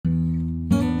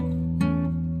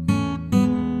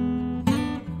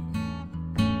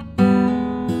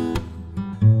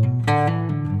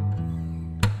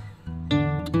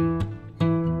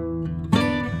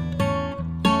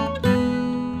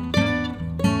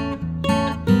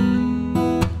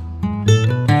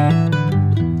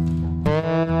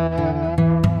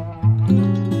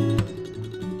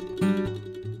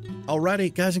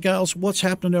Alrighty, guys and gals, what's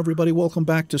happening, everybody? Welcome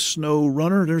back to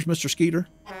SnowRunner. There's Mr. Skeeter.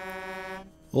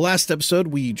 Last episode,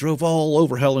 we drove all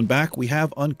over hell and back. We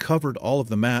have uncovered all of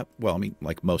the map. Well, I mean,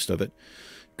 like most of it.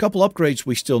 A couple upgrades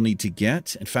we still need to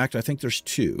get. In fact, I think there's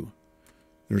two.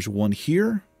 There's one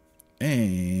here,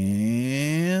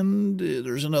 and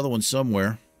there's another one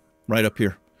somewhere right up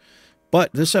here.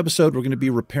 But this episode, we're going to be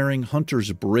repairing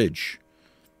Hunter's Bridge.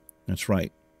 That's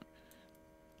right.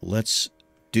 Let's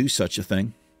do such a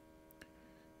thing.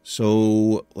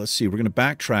 So, let's see. We're going to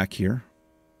backtrack here.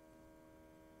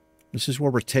 This is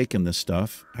where we're taking this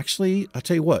stuff. Actually, I'll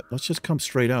tell you what. Let's just come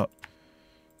straight out.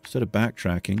 Instead of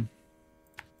backtracking,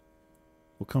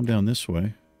 we'll come down this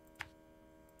way.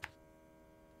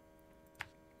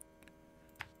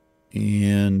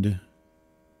 And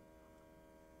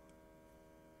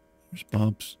there's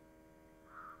Bob's.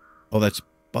 Oh, that's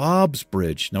Bob's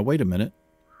Bridge. Now, wait a minute.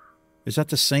 Is that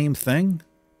the same thing?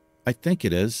 I think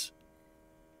it is.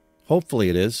 Hopefully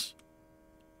it is.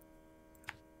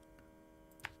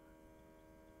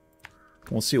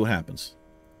 We'll see what happens.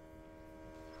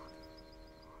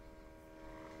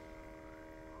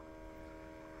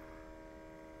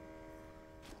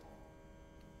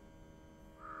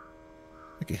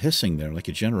 Like a hissing there, like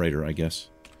a generator, I guess.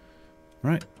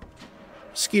 All right.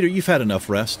 Skeeter, you've had enough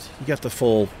rest. You got the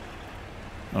full,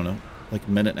 I don't know, like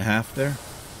minute and a half there.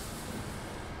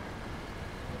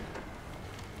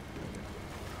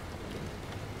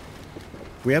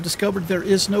 We have discovered there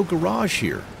is no garage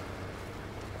here,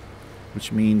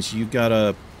 which means you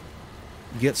gotta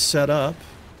get set up,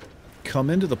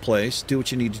 come into the place, do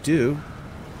what you need to do,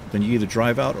 then you either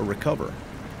drive out or recover.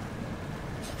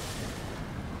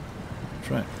 That's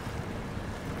right.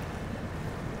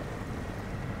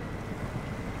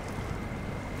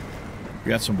 We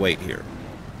got some weight here.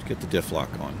 Let's get the diff lock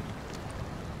on.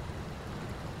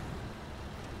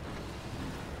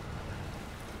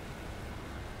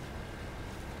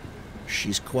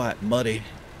 She's quite muddy.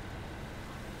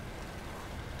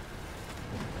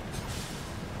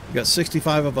 We got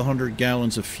 65 of 100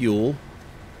 gallons of fuel.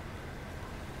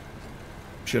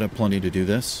 Should have plenty to do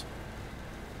this.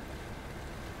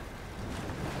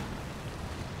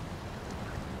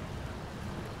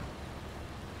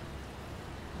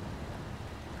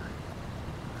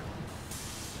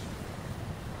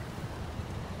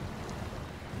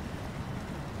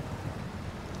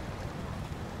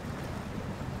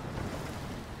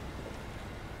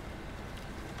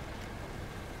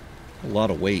 A lot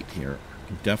of weight here. You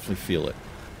can definitely feel it.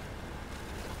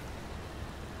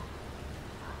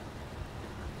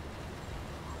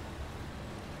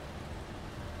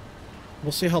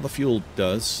 We'll see how the fuel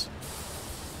does.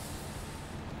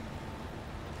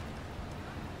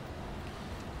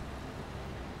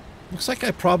 Looks like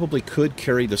I probably could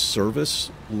carry the service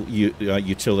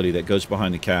utility that goes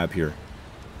behind the cab here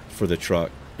for the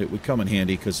truck. It would come in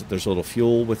handy because there's a little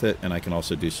fuel with it, and I can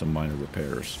also do some minor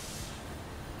repairs.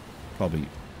 Probably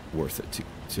worth it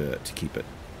to keep it.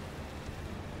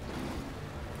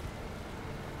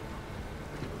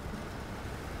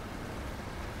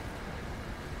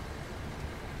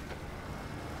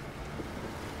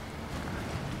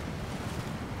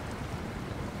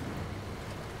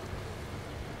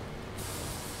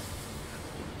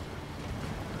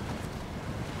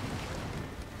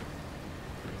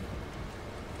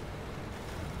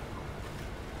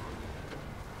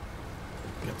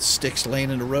 Got sticks laying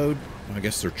in the road. I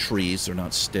guess they're trees, they're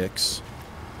not sticks.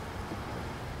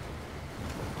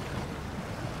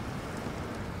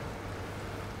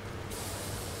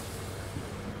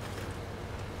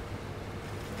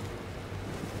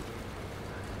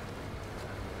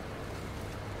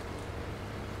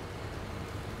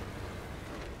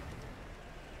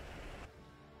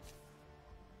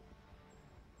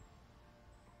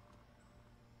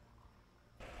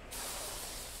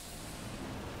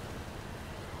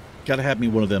 Gotta have me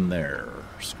one of them there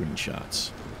screenshots.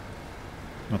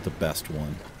 Not the best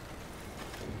one.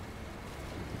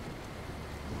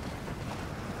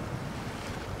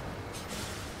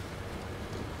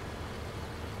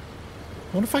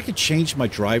 I wonder if I could change my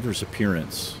driver's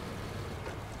appearance.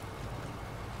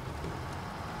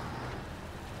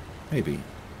 Maybe.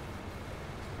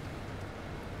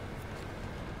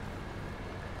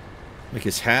 Like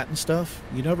his hat and stuff.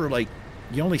 You never, like,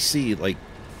 you only see, like,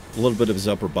 a little bit of his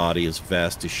upper body, his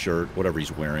vest, his shirt, whatever he's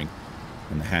wearing,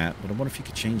 and the hat. But I wonder if you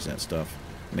could change that stuff.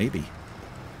 Maybe.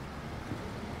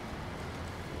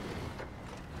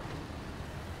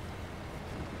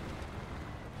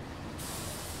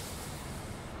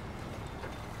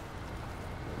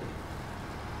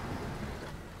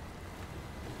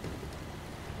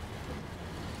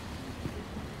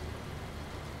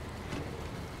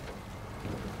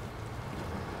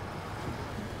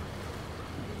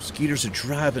 Skeeter's a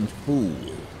driving fool.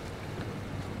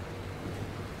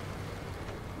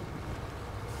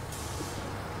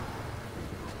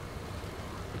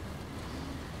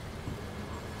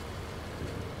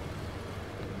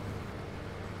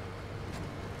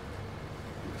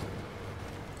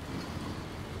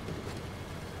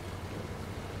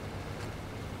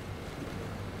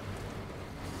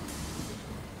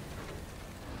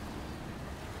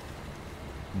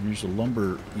 Here's a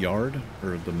lumber yard,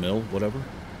 or the mill, whatever.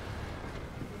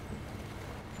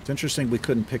 It's interesting we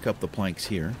couldn't pick up the planks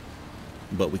here,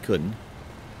 but we couldn't.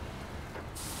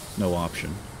 No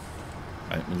option.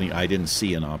 I didn't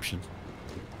see an option.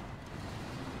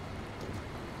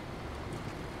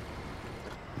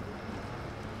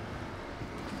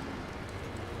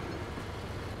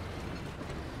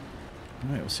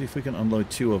 All right, we'll see if we can unload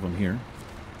 2 of them here.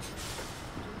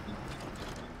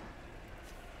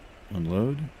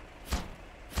 Unload.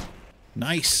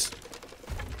 Nice.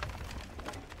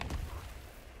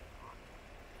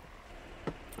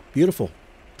 Beautiful.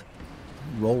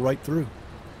 Roll right through.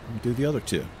 And do the other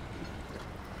 2.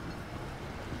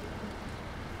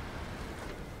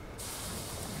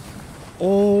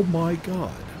 Oh my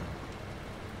God.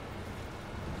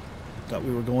 Thought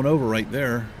we were going over right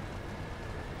there.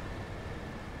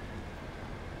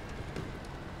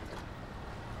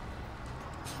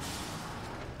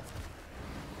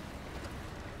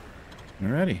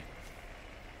 Alrighty.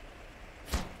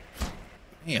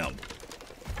 Bam.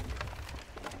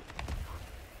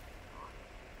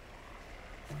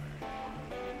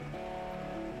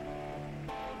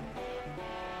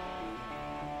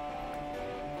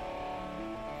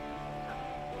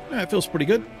 That feels pretty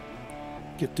good.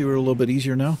 Get through it a little bit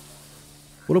easier now.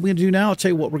 What are we going to do now? I'll tell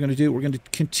you what we're going to do. We're going to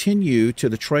continue to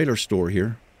the trailer store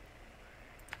here.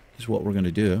 Is what we're going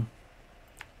to do.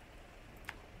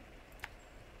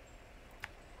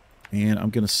 And I'm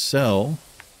going to sell.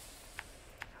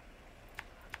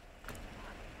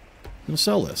 I'm going to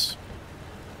sell this.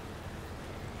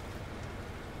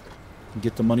 And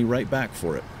get the money right back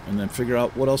for it. And then figure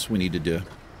out what else we need to do.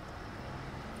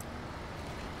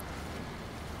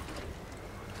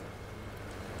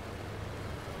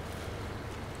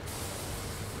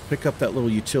 Pick up that little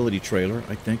utility trailer,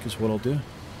 I think, is what I'll do.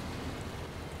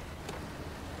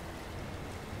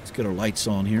 Let's get our lights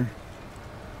on here.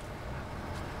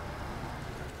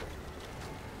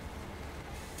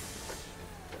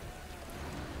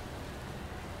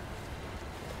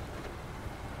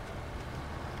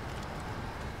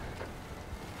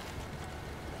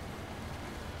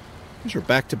 These are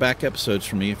back-to-back episodes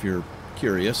for me, if you're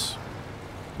curious.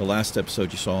 The last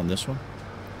episode you saw on this one.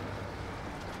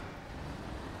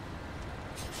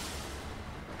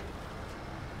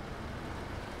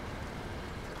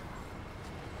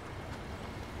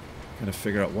 Gotta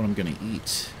figure out what I'm gonna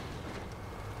eat.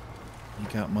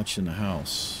 Ain't got much in the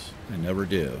house. I never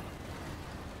do.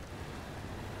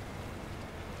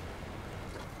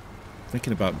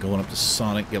 Thinking about going up to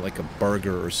Sonic, get like a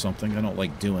burger or something. I don't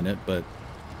like doing it, but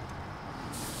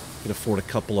could afford a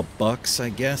couple of bucks, I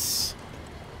guess.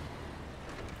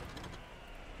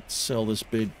 Sell this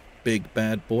big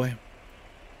bad boy.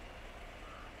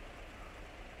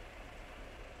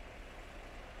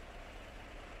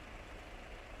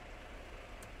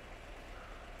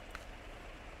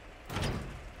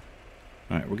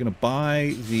 Alright, we're going to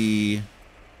buy the...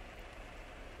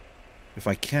 If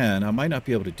I can, I might not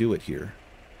be able to do it here.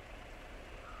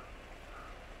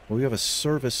 Well, we have a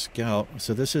service scout,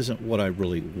 so this isn't what I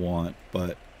really want,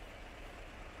 but...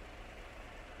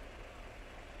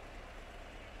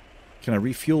 Can I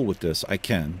refuel with this? I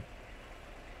can.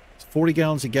 It's 40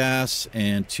 gallons of gas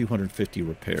and 250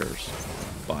 repairs.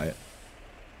 Buy it.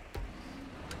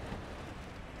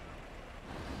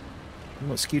 We'll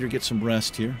let Skeeter get some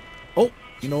rest here. Oh,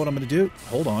 you know what I'm going to do?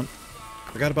 Hold on.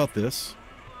 Forgot about this.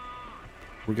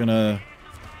 We're going to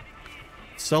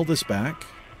sell this back.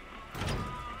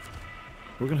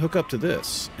 We're going to hook up to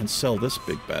this and sell this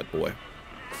big bad boy.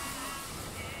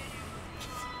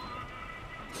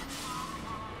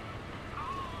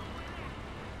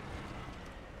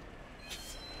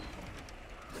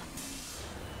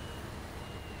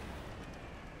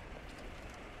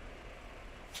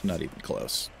 Not even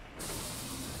close.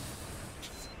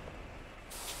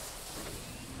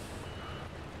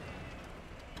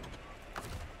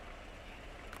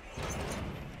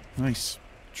 Nice.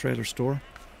 Trailer store.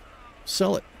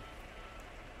 Sell it.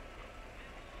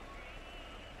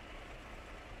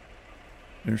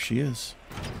 There she is.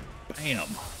 Bam.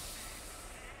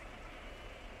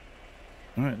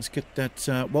 All right, let's get that...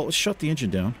 well, let's shut the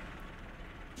engine down.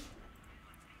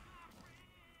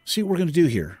 See what we're going to do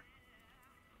here.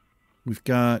 We've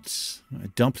got... I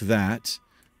dumped that.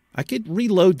 I could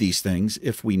reload these things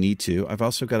if we need to. I've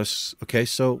also got a... Okay,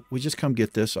 so we just come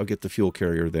get this. I'll get the fuel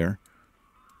carrier there.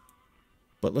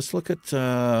 But let's look at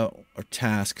our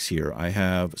tasks here. I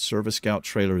have Service Scout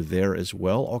trailer there as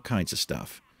well. All kinds of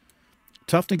stuff.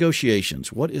 Tough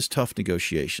negotiations. What is tough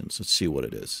negotiations? Let's see what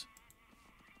it is.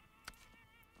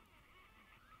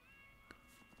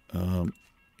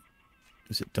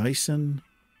 Is it Dyson?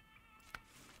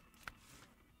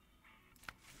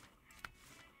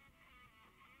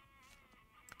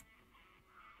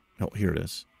 Oh, here it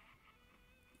is.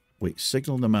 Wait,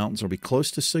 signal in the mountains. Are we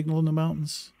close to signal in the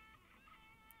mountains?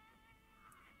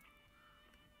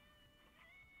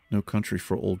 No country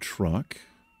for old truck.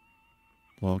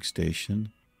 Log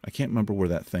station. I can't remember where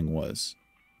that thing was.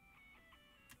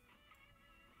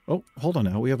 Oh, hold on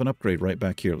now. We have an upgrade right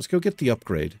back here. Let's go get the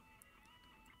upgrade.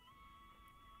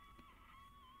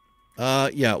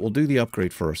 Yeah, we'll do the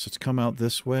upgrade first. Let's come out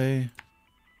this way.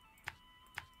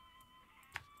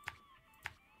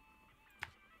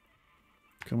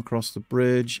 Come across the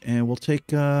bridge, and we'll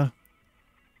take, yeah,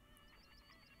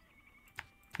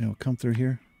 we'll come through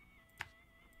here.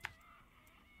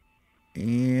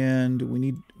 And we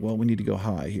need, well, we need to go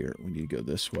high here. We need to go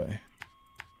this way.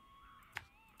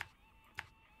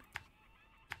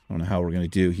 I don't know how we're going to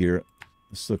do here.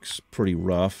 This looks pretty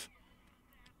rough.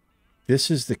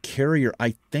 This is the carrier.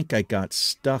 I think I got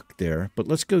stuck there. But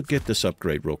let's go get this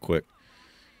upgrade real quick.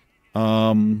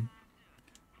 Can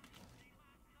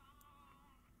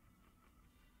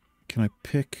I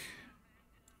pick...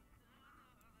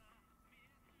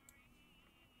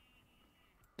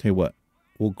 Tell you what.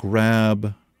 We'll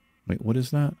grab... Wait, what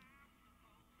is that?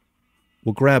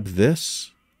 We'll grab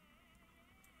this.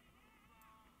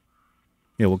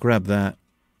 Yeah, we'll grab that.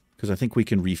 Because I think we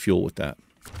can refuel with that.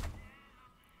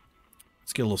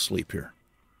 Let's get a little sleep here.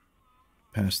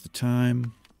 Pass the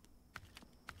time.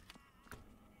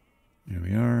 There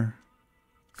we are.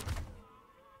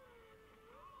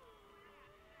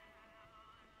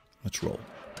 Let's roll.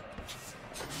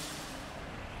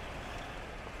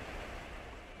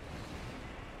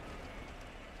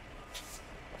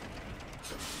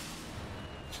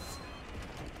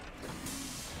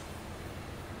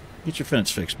 Get your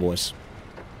fence fixed, boys.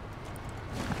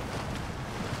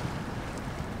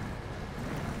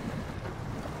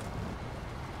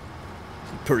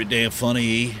 Pretty damn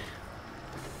funny.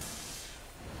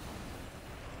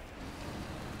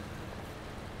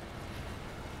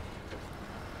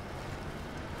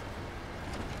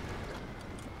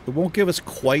 It won't give us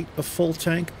quite a full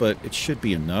tank, but it should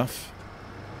be enough.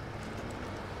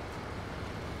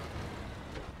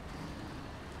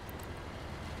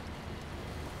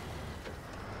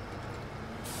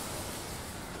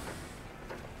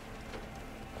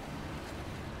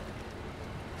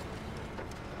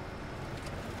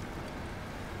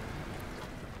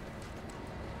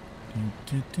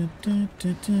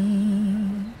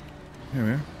 Here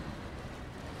we are.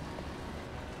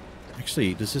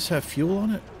 Actually, does this have fuel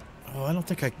on it? Oh, I don't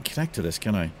think I can connect to this,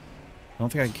 can I? I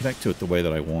don't think I can connect to it the way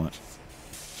that I want.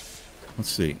 Let's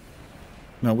see.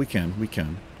 No, we can. We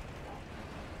can.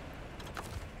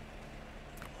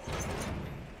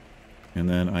 And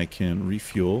then I can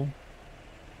refuel.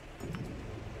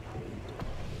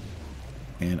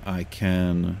 And I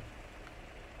can...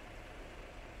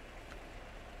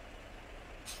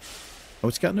 Oh,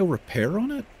 it's got no repair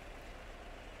on it?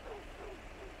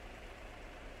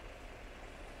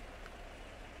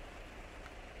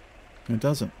 It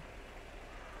doesn't.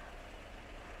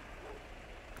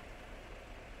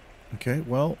 Okay,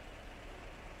 well,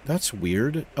 that's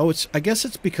weird. Oh, I guess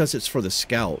it's because it's for the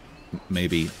scout,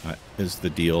 maybe, is the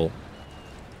deal.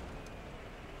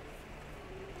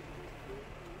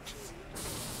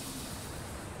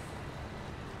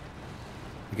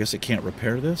 I guess it can't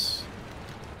repair this?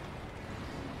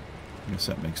 I guess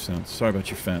that makes sense. Sorry about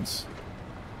your fence.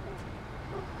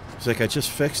 It's like I just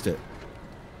fixed it.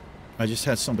 I just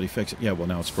had somebody fix it. Yeah, well,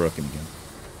 now it's broken again.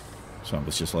 So I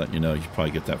was just letting you know you should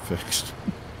probably get that fixed.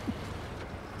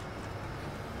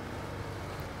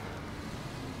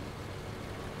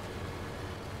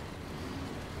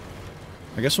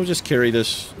 I guess we'll just carry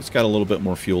this. It's got a little bit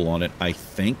more fuel on it. I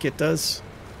think it does.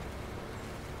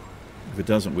 If it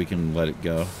doesn't, we can let it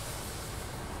go.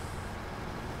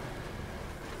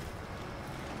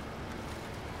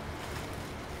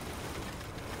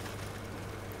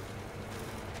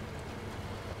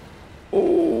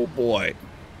 Oh, boy.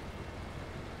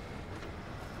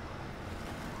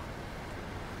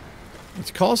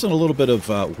 It's causing a little bit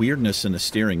of weirdness in the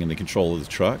steering and the control of the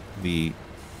truck. The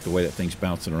way that thing's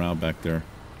bouncing around back there.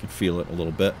 You can feel it a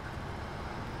little bit.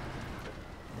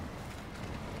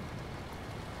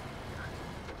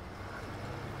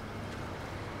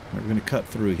 We're going to cut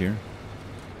through here.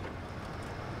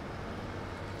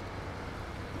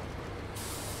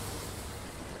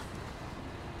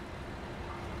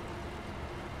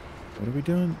 What are we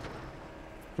doing?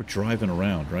 We're driving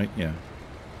around, right? Yeah.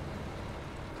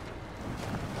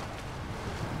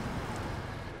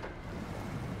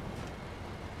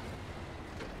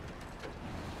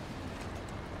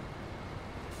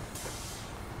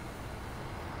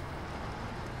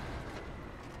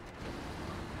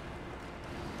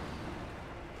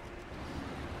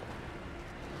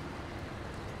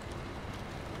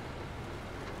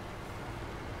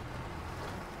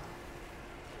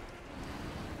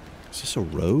 Is this a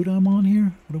road I'm on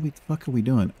here? What the fuck are we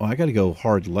doing? Oh, I gotta go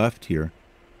hard left here.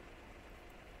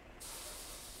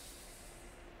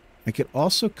 I could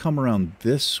also come around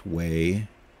this way.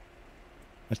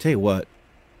 I tell you what.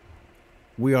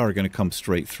 We are gonna come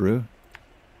straight through.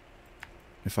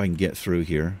 If I can get through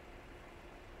here.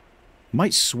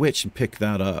 Might switch and pick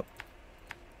that up.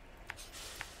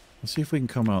 Let's see if we can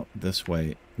come out this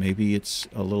way. Maybe it's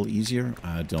a little easier?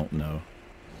 I don't know.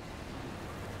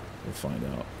 We'll find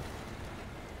out.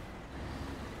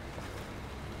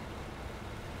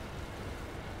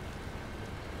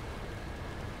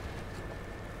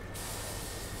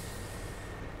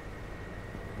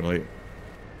 Really?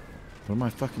 What am I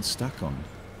fucking stuck on?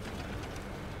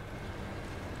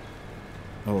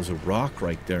 Oh, there's a rock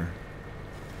right there.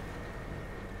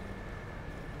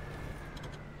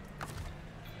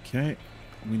 Okay,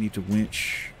 we need to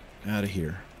winch out of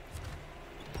here.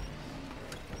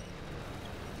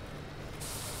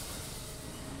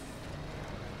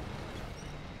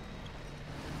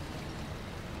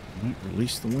 All right,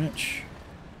 release the winch.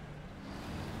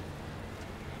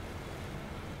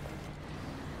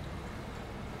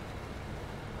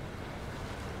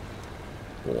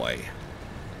 Boy.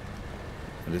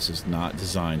 This is not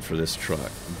designed for this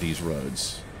truck, these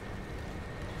roads.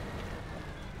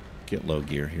 Get low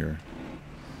gear here.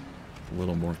 A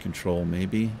little more control,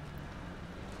 maybe.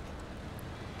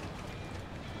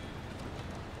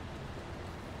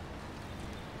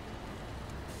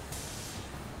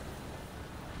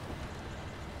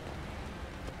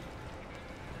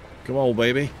 Come on,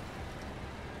 baby.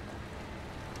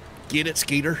 Get it,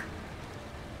 Skeeter.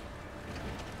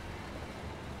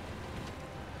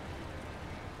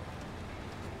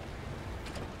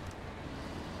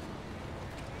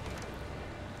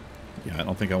 Yeah, I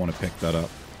don't think I want to pick that up.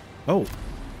 Oh,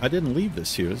 I didn't leave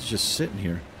this here. It's just sitting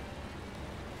here.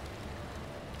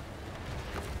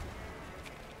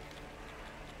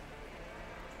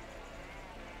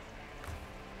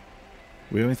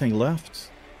 We have anything left?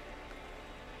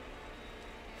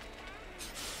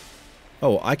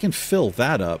 Oh, I can fill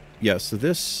that up. Yeah, so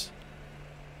this...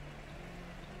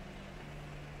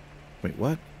 Wait,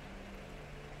 what?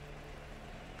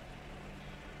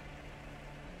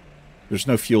 There's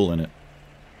no fuel in it.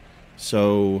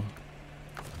 So,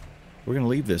 we're going to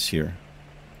leave this here.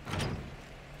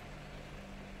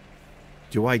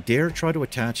 Do I dare try to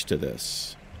attach to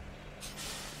this?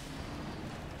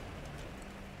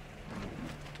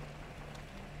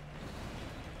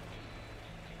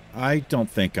 I don't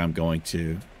think I'm going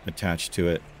to attach to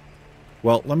it.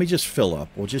 Well, let me just fill up.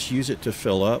 We'll just use it to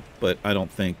fill up, but I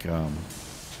don't think I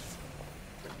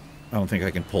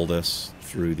can pull this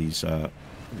through these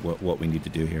what we need to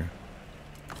do here.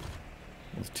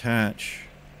 We'll attach.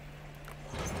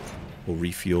 We'll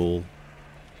refuel.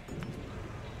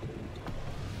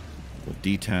 We'll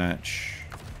detach.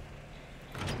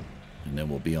 And then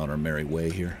we'll be on our merry way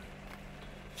here.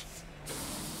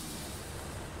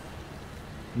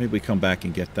 Maybe we come back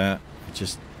and get that.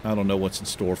 I don't know what's in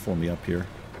store for me up here.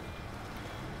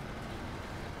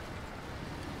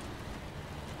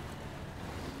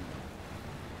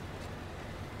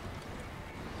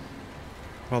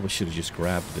 Probably should have just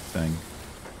grabbed the thing.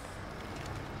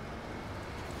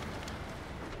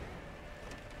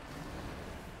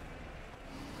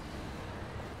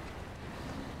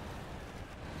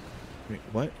 Wait,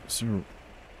 what? So...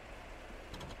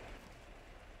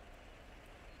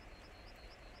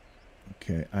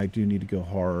 Okay, I do need to go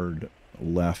hard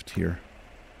left here.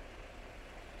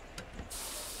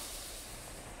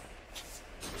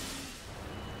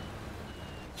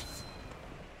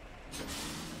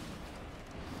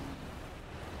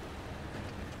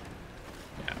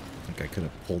 Yeah, I think I could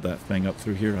have pulled that thing up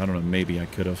through here. I don't know, maybe I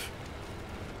could have.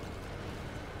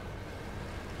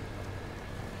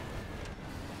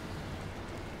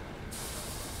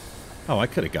 Oh, I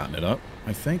could have gotten it up,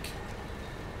 I think.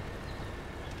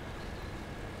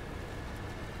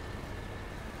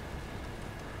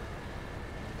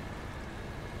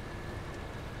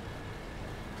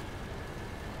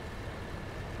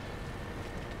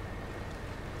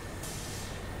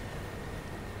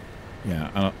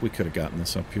 Yeah, we could have gotten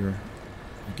this up here,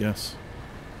 I guess.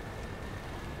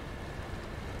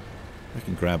 I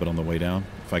can grab it on the way down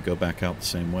if I go back out the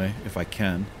same way, if I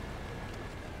can.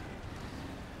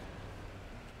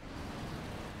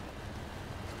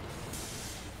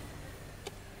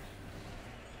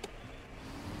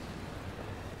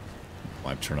 Oh,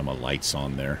 I'm turning my lights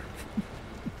on there.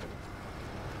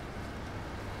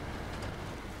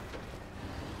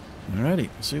 Alrighty,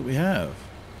 let's see what we have.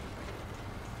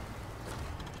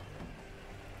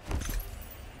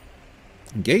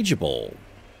 Engageable.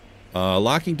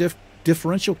 Locking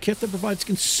differential kit that provides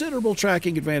considerable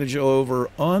tracking advantage over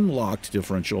unlocked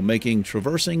differential, making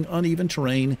traversing uneven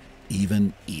terrain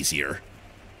even easier.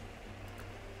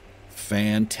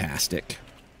 Fantastic.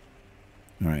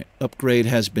 Alright, upgrade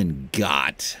has been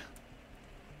got.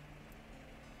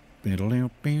 Signal in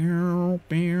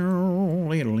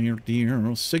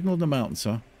the mountains,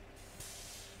 huh?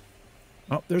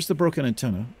 Oh, there's the broken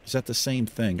antenna. Is that the same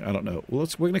thing? I don't know. Well,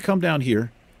 we're going to come down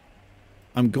here.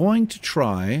 I'm going to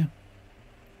try...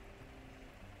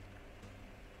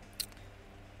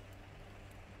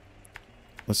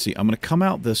 Let's see. I'm going to come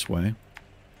out this way.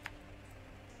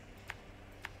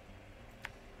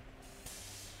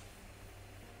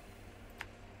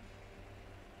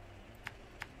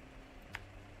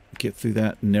 Get through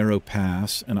that narrow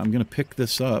pass, and I'm going to pick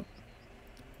this up.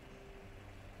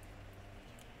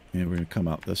 And we're going to come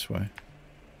out this way.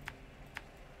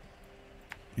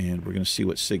 And we're going to see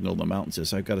what signal the mountains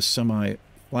is. I've got a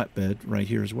semi-flatbed right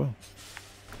here as well.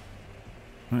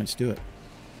 All right, let's do it.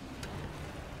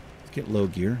 Let's get low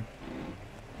gear.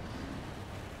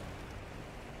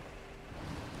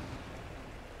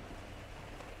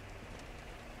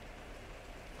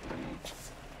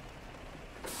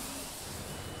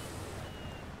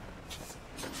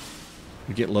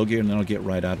 We get low gear, and then I'll get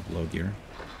right out of low gear.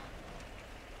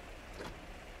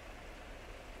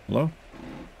 Hello?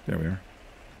 There we are.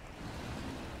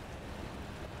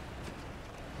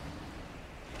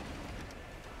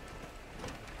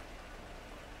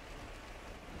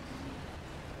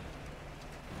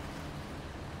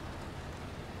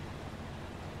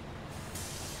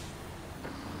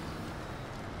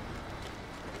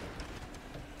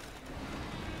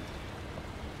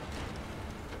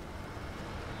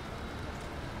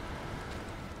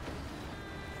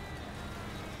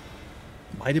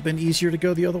 Might have been easier to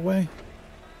go the other way.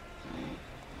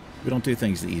 We don't do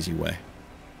things the easy way.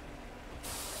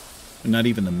 Not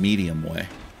even the medium way.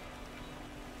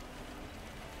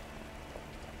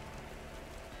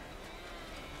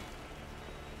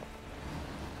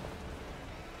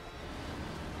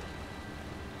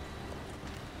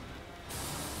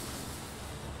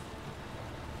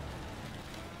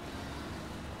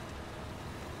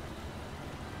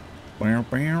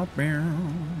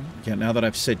 Yeah, now that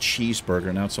I've said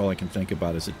cheeseburger, now it's all I can think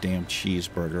about is a damn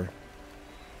cheeseburger.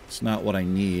 It's not what I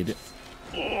need.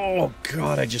 Oh,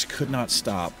 God, I just could not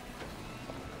stop.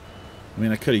 I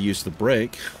mean, I could have used the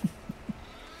brake.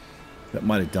 That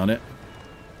might have done it.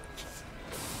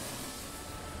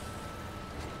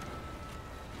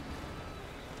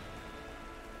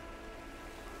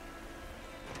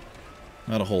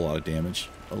 Not a whole lot of damage.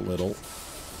 A little.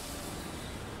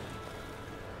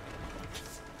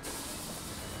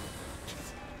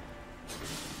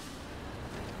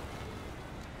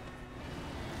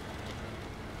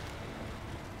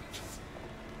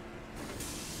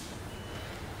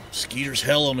 Skeeter's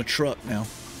hell on a truck now.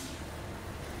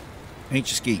 Ain't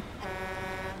you, Skeet?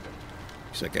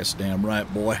 He's like, that's damn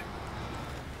right, boy.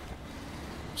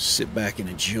 Sit back and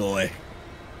enjoy.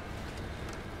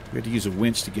 We had to use a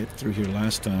winch to get through here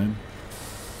last time.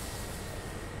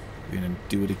 We're gonna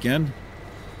do it again.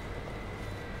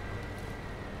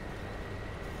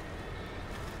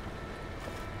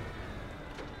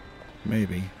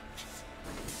 Maybe.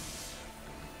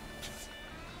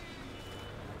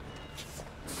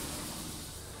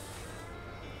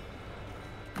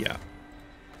 Yeah.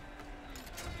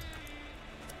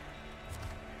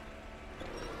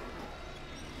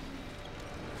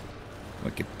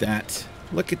 Look at that.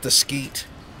 Look at the skeet.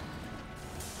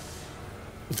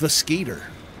 The skeeter.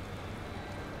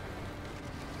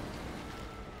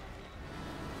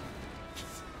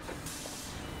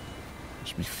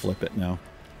 Let me flip it now.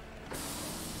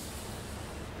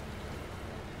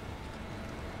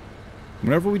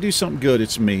 Whenever we do something good,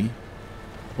 it's me.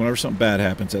 Whenever something bad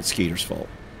happens, that's Skeeter's fault.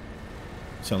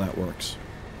 That's how that works.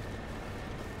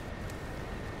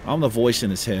 I'm the voice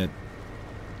in his head.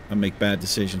 I make bad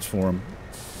decisions for him.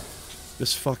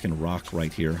 This fucking rock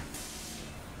right here.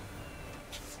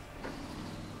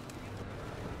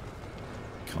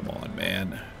 Come on,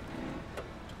 man.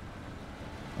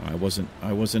 I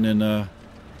wasn't in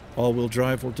all-wheel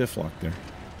drive or diff lock there.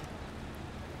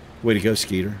 Way to go,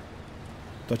 Skeeter.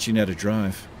 Thought you knew how to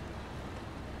drive.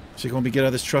 So you going to get out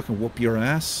of this truck and whoop your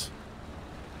ass?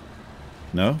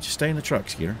 No? Just stay in the truck,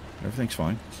 Skeeter. Everything's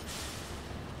fine.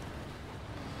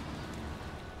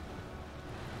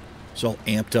 It's all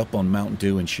amped up on Mountain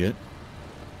Dew and shit.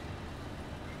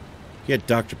 He had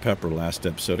Dr. Pepper last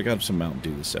episode. I got him some Mountain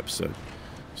Dew this episode.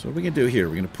 So what are we going to do here?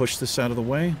 We're going to push this out of the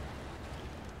way?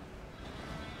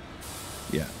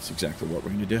 Yeah, that's exactly what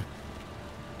we're going to do.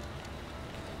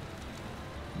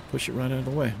 Push it right out of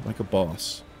the way, like a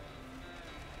boss.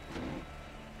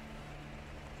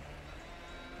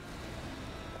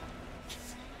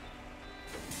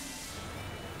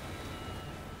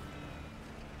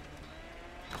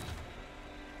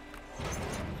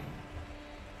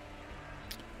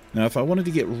 Now, if I wanted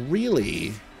to get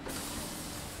really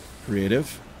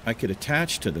creative, I could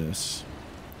attach to this.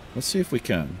 Let's see if we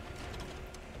can.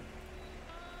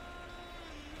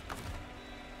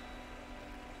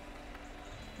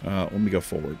 Let me go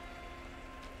forward.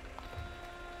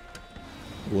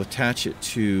 We'll attach it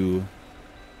to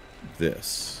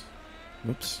this.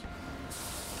 Whoops.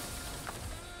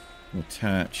 We'll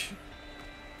attach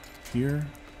here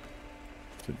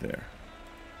to there.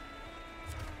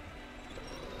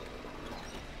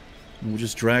 And we'll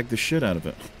just drag the shit out of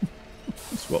it.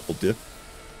 That's what we'll do.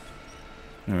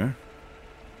 Alright.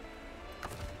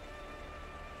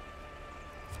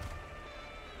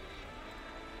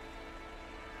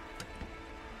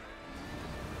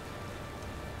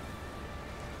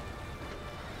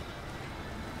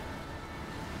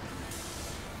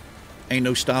 Ain't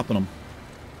no stopping him.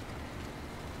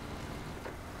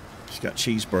 He's got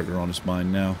cheeseburger on his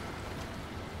mind now.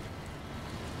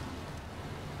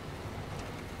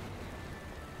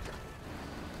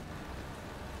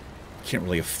 Can't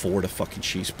really afford a fucking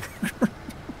cheeseburger.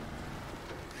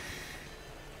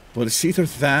 But it's either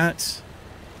that.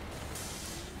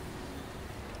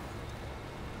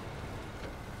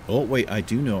 Oh, wait, I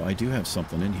do know. I do have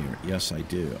something in here. Yes, I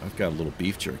do. I've got a little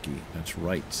beef jerky. That's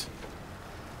right.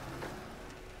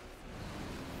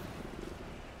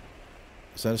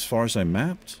 Is that as far as I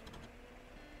mapped?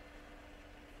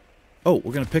 Oh,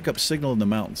 we're going to pick up signal in the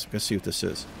mountains. Let's see what this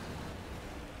is.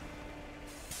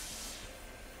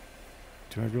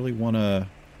 Do I really want to...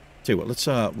 Tell you what, let's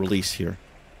release here.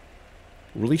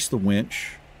 Release the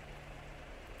winch.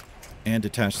 And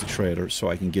detach the trailer so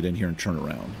I can get in here and turn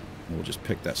around. And we'll just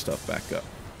pick that stuff back up.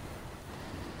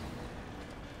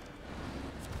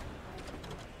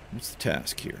 What's the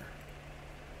task here?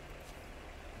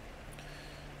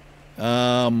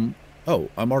 Oh,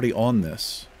 I'm already on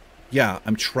this. Yeah,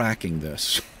 I'm tracking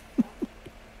this.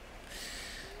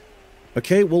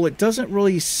 Okay, well, it doesn't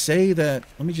really say that...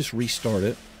 Let me just restart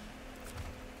it.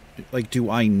 Like, do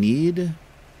I need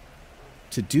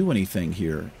to do anything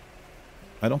here?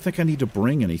 I don't think I need to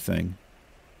bring anything.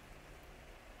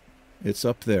 It's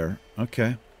up there.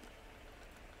 Okay.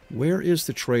 Where is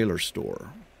the trailer store?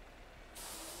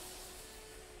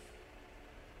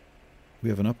 We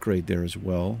have an upgrade there as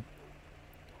well.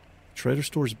 Trailer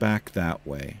store's back that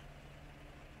way.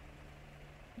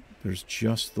 There's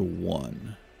just the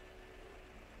one.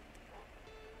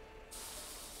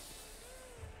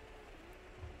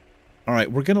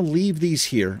 Alright, we're going to leave these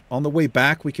here. On the way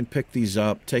back, we can pick these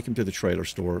up, take them to the trailer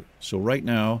store. So right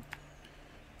now,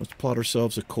 let's plot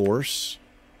ourselves a course.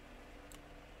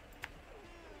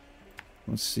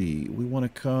 Let's see. We want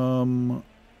to come...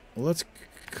 Well, let's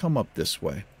come up this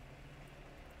way.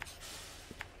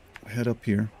 Head up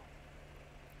here.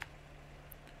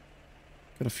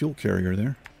 Got a fuel carrier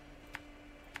there.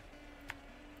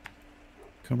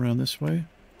 Come around this way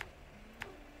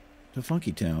to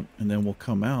Funky Town, and then we'll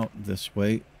come out this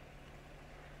way.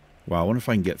 Wow, I wonder if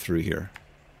I can get through here.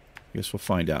 I guess we'll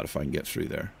find out if I can get through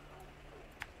there.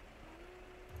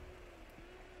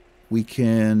 We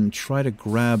can try to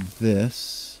grab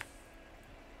this.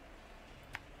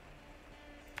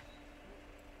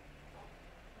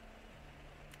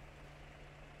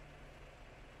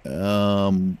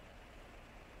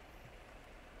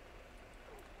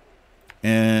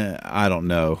 And I don't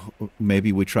know.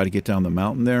 Maybe we try to get down the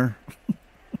mountain there.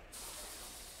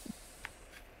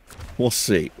 We'll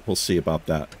see. We'll see about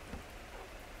that.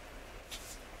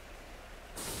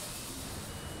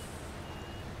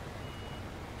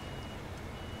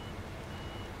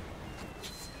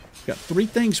 Got 3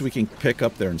 things we can pick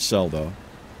up there and sell, though.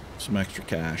 Some extra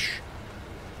cash.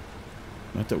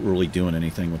 Not that we're really doing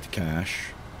anything with the cash.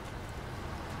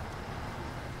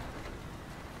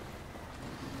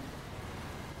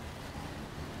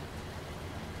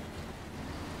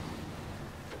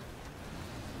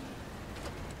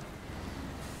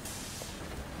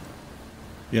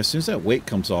 Yeah, as soon as that weight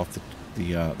comes off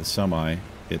the semi,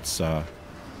 it's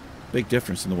big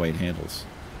difference in the way it handles.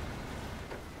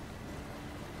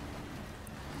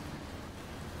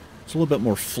 It's a little bit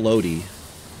more floaty,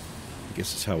 I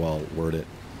guess is how I'll word it.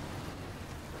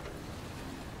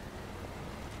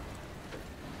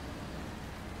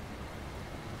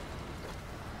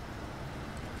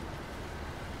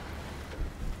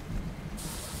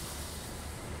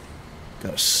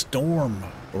 Got a storm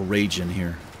raging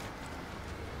here.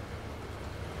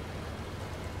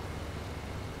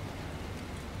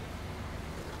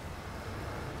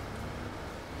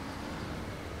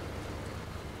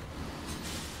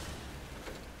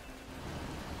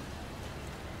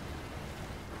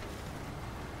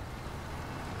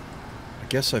 I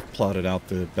guess I've plotted out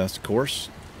the best course.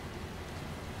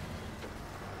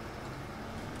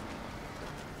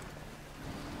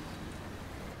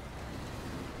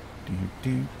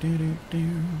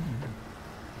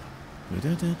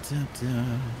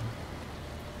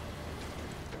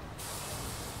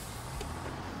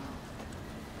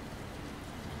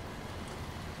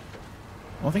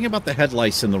 One thing about the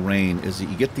headlights in the rain is that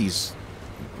you get these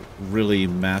really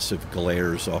massive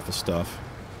glares off of stuff.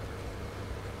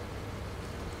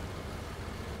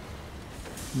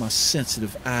 My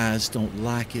sensitive eyes don't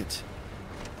like it.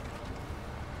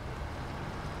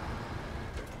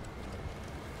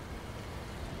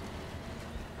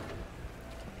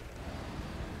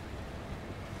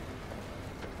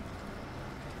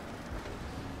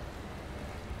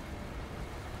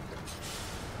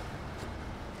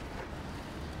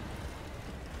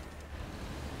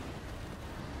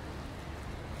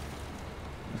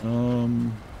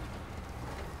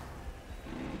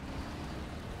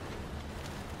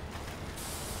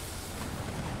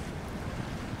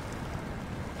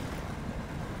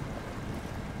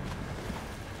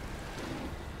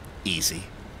 Easy.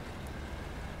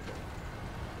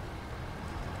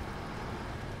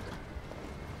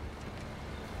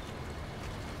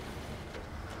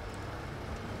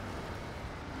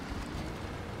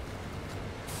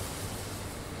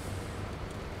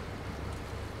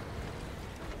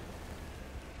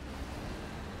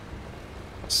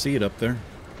 See it up there.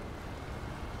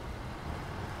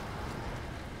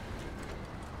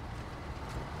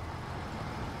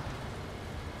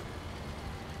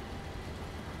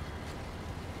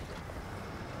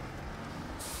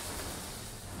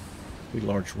 Pretty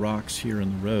large rocks here in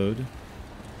the road.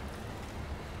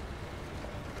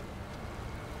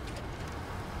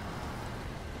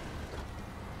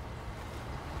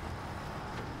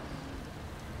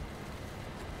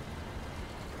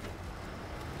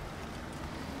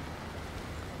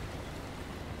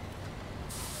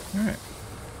 All right.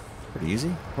 Pretty easy.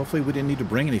 Hopefully we didn't need to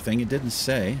bring anything. It didn't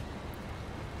say.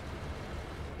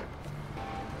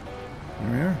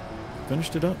 There we are.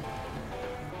 Finished it up.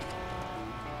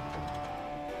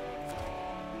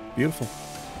 Beautiful.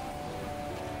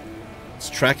 It's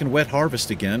tracking wet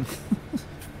harvest again.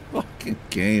 Fucking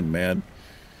game, man.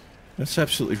 That's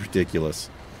absolutely ridiculous.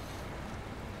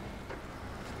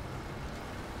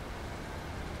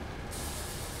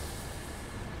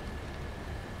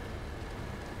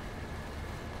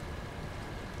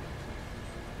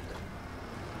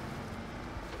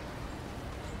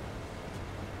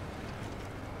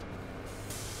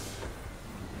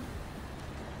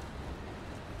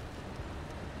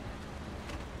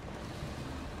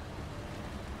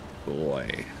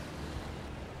 Boy.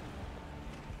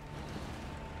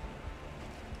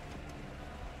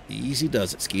 Easy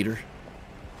does it, Skeeter.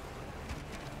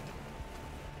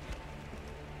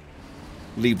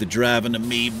 Leave the driving to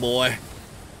me, boy.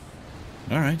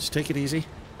 Alright, just take it easy.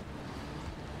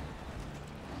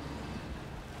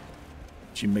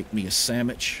 Did you make me a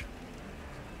sandwich?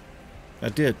 I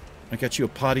did. I got you a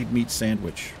potted meat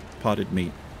sandwich. Potted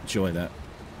meat. Enjoy that.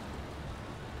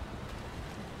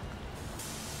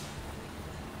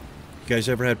 You guys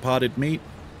ever had potted meat?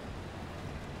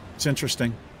 It's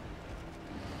interesting.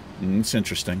 It's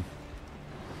interesting.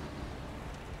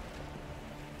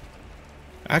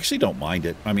 I actually don't mind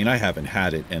it. I mean, I haven't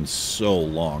had it in so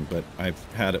long, but I've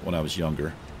had it when I was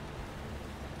younger.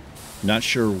 Not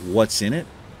sure what's in it.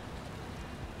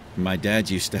 My dad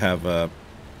used to have a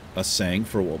saying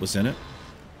for what was in it.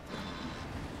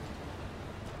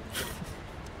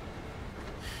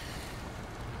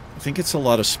 I think it's a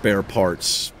lot of spare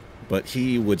parts, but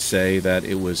he would say that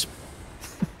it was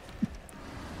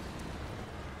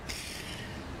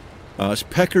it's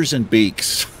peckers and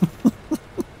beaks.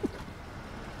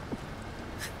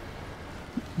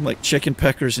 Like chicken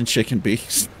peckers and chicken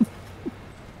beaks.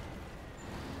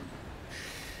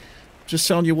 Just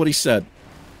telling you what he said.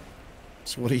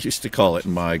 That's what he used to call it.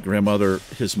 And my grandmother,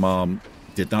 his mom,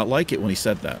 Did not like it when he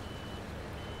said that.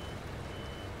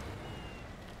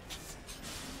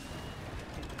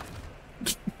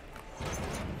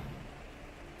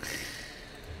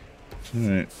 All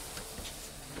right.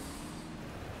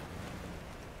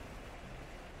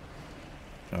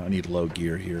 I need low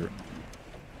gear here.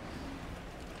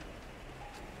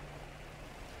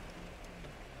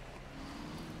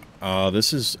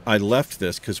 This is... I left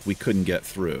this because we couldn't get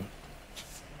through.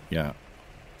 Yeah.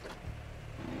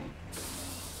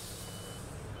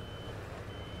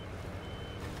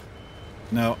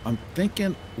 Now, I'm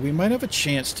thinking we might have a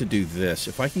chance to do this.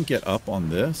 If I can get up on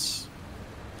this...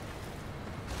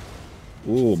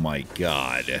 Oh my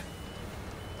god.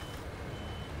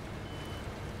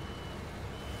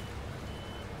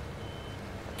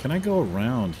 Can I go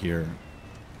around here?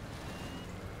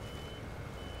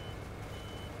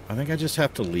 I think I just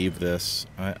have to leave this.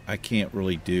 I can't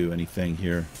really do anything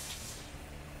here.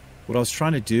 What I was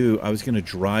trying to do, I was going to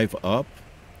drive up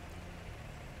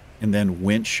and then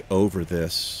winch over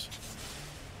this.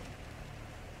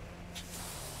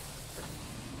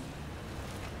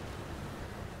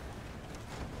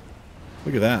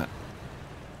 Look at that.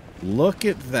 Look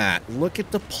at that. Look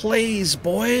at the plays,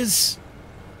 boys.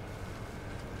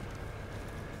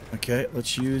 Okay,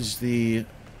 let's use the...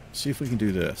 See if we can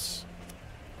do this.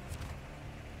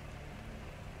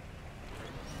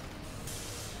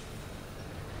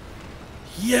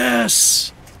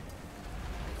 Yes!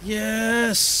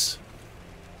 Yes!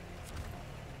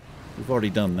 We've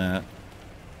already done that.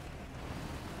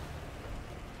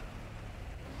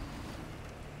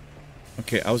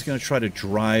 Okay, I was going to try to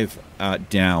drive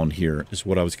down here, is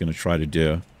what I was going to try to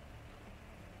do.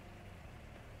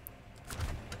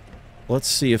 Let's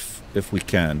see if we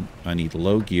can. I need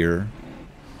low gear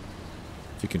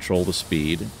to control the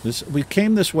speed. We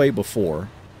came this way before.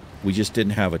 We just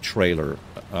didn't have a trailer,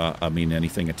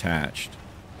 anything attached.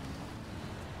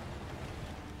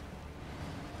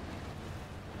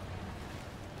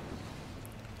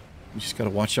 You just got to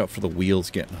watch out for the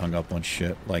wheels getting hung up on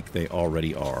shit like they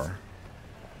already are.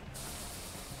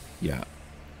 Yeah.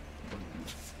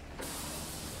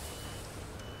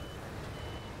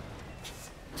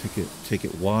 Take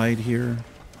it wide here.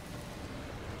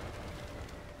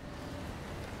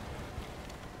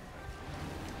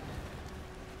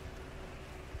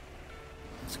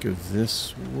 Let's go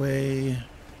this way.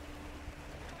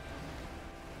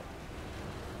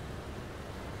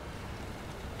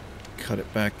 Cut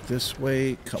it back this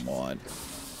way. Come on.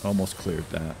 Almost cleared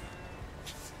that.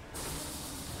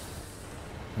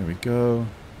 There we go.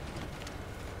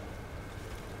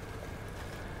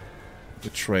 The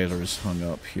trailer's hung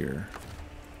up here.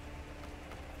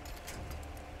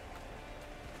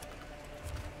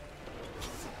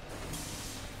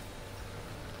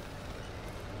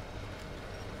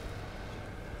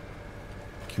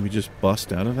 Can we just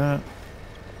bust out of that?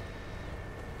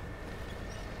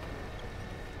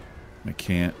 I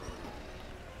can't.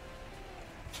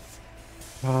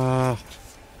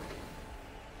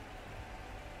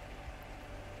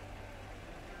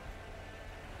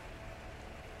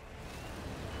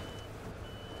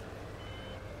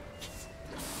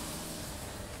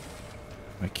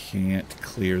 I can't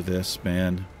clear this,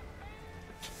 man.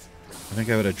 I think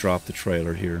I would have dropped the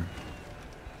trailer here.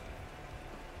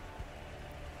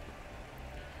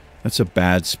 That's a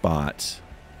bad spot.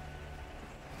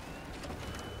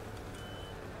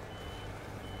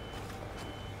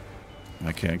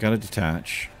 Okay, I gotta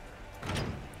detach.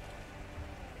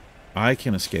 I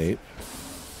can escape.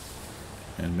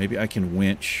 And maybe I can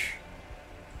winch.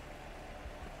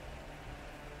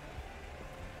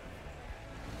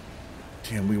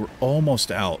 Damn, we were almost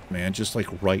out, man. Just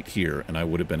like right here, and I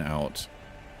would have been out.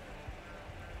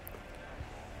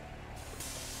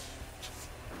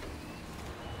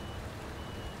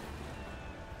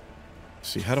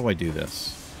 See, how do I do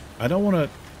this? I don't want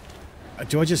to...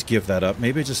 Do I just give that up?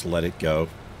 Maybe I just let it go.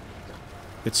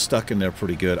 It's stuck in there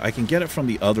pretty good. I can get it from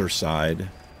the other side.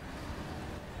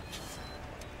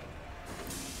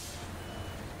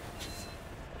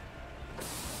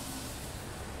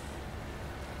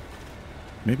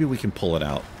 Maybe we can pull it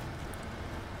out.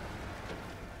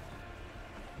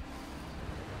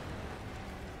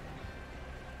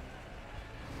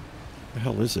 What the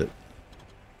hell is it?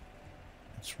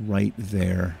 It's right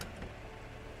there.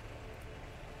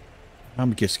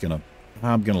 I'm gonna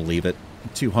leave it. I'm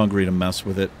too hungry to mess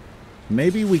with it.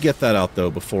 Maybe we get that out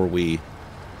though before we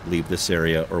leave this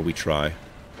area, or we try.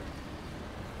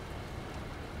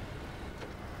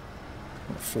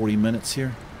 40 minutes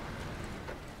here.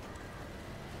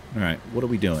 Alright, what are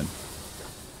we doing?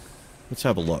 Let's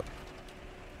have a look.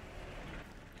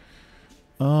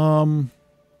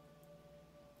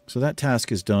 So that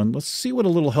task is done. Let's see what a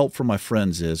little help from my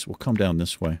friends is. We'll come down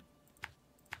this way.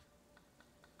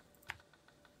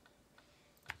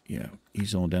 Yeah,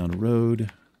 ease on down the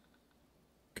road.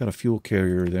 Got a fuel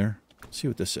carrier there. Let's see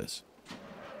what this is.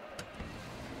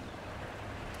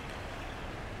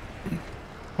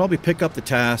 Probably pick up the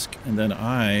task, and then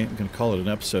I'm going to call it an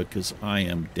episode because I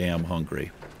am damn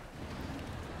hungry.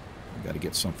 I've got to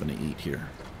get something to eat here.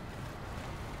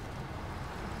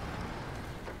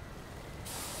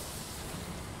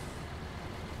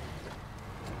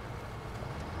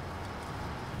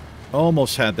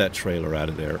 Almost had that trailer out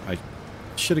of there. I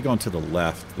should have gone to the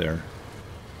left there.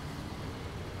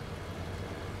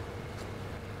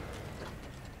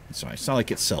 Sorry, it's not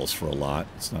like it sells for a lot.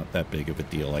 It's not that big of a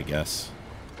deal, I guess.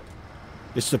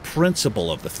 It's the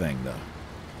principle of the thing, though.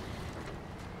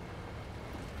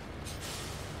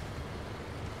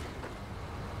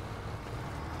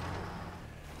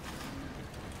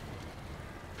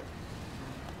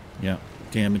 Yeah,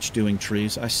 damage-doing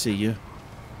trees. I see you.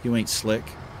 You ain't slick.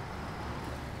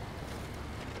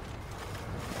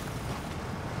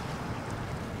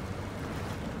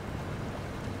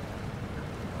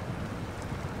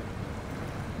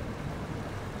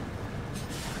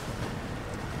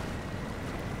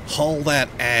 Haul that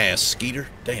ass, Skeeter.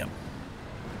 Damn.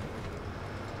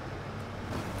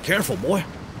 Careful, boy.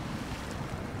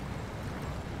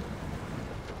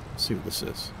 Let's see what this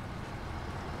is.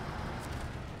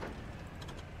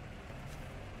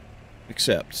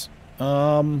 Accepts.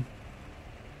 Let's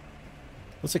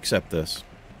accept this.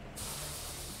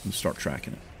 And start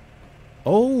tracking it.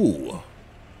 Oh!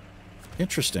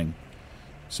 Interesting.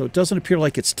 So it doesn't appear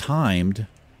like it's timed.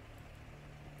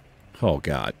 Oh,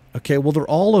 God. Okay, well, they're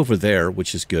all over there,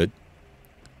 which is good.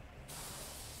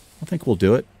 I think we'll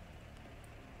do it.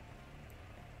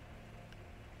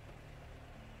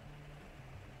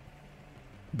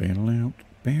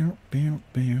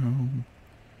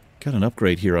 Got an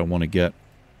upgrade here I want to get.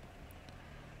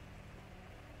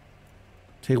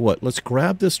 Tell you what, let's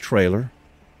grab this trailer.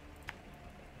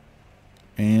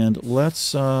 And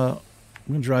let's, I'm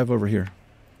going to drive over here.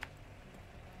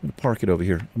 I'm going to park it over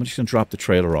here. I'm just going to drop the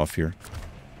trailer off here.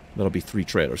 That'll be 3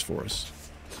 trailers for us.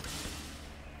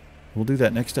 We'll do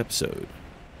that next episode.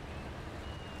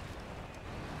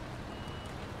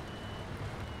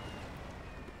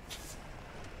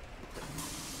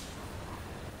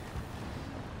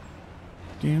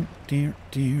 Dear, dear,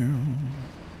 dear.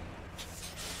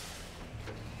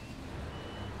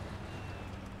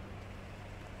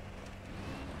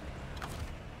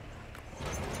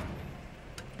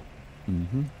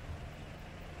 Mm-hmm.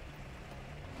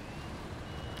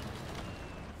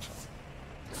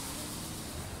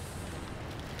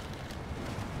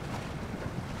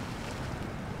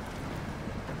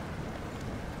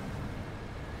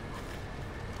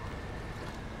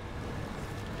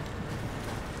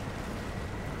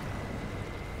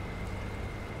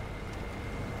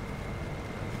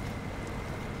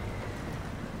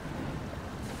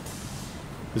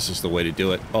 This is the way to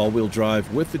do it. All-wheel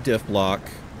drive with the diff block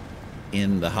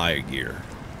in the higher gear.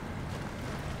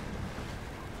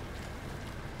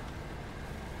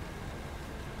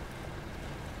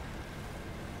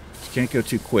 You can't go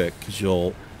too quick because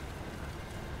you'll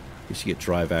get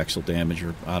drive axle damage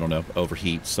or, I don't know,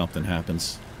 overheat, something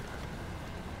happens.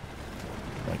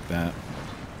 Like that.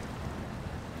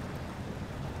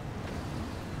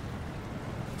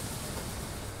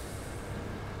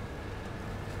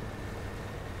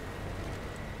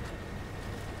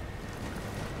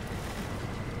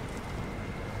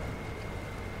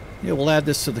 Yeah, we'll add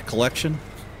this to the collection.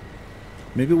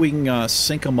 Maybe we can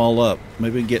sync them all up.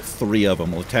 Maybe we can get 3 of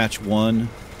them. We'll attach 1.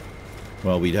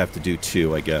 Well, we'd have to do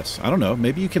 2, I guess. I don't know.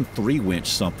 Maybe you can 3-winch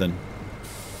something.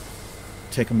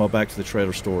 Take them all back to the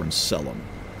trailer store and sell them.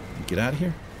 Get out of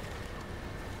here.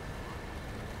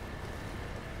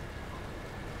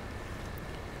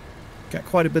 Got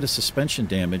quite a bit of suspension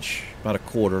damage. About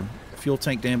 1/4. Fuel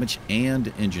tank damage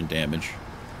and engine damage.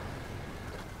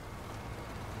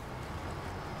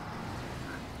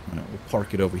 Alright, we'll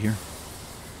park it over here.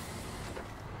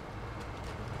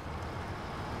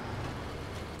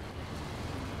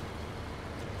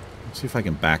 Let's see if I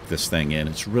can back this thing in.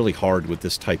 It's really hard with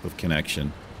this type of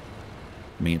connection.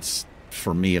 I mean,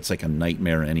 for me, it's like a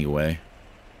nightmare anyway.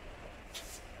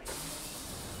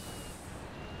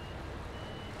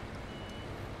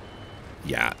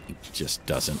 Yeah, it just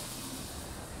doesn't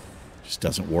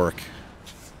work.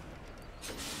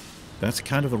 That's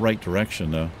kind of the right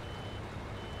direction, though.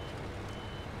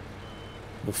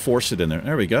 We'll force it in there.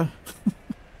 There we go.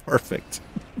 Perfect.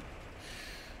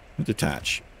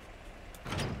 Detach.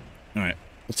 Alright,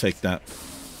 we'll take that.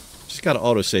 Just got to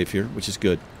autosave here, which is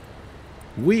good.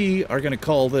 We are going to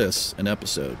call this an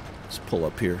episode. Let's pull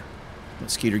up here.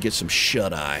 Let Skeeter get some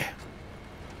shut-eye.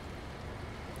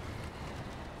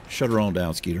 Shut her on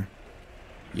down, Skeeter.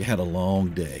 You had a long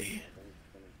day.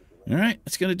 All right,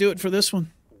 that's going to do it for this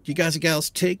one. You guys and gals,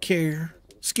 take care.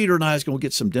 Skeeter and I is going to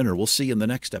get some dinner. We'll see you in the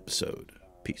next episode.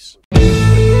 Peace.